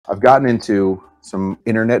I've gotten into some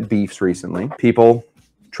internet beefs recently. People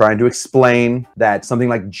trying to explain that something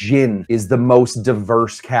like gin is the most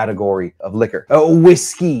diverse category of liquor. Oh,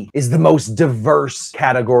 whiskey is the most diverse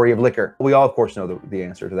category of liquor. We all, of course, know the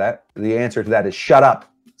answer to that. The answer to that is shut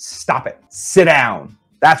up, stop it, sit down.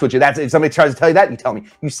 That's what that's if somebody tries to tell you that, you tell me,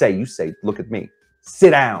 you say, look at me, sit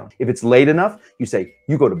down. If it's late enough, you say,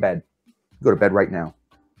 you go to bed. Go to bed right now.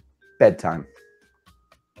 Bedtime.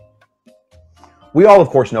 We all, of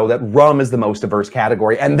course, know that rum is the most diverse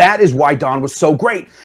category, and that is why Don was so great.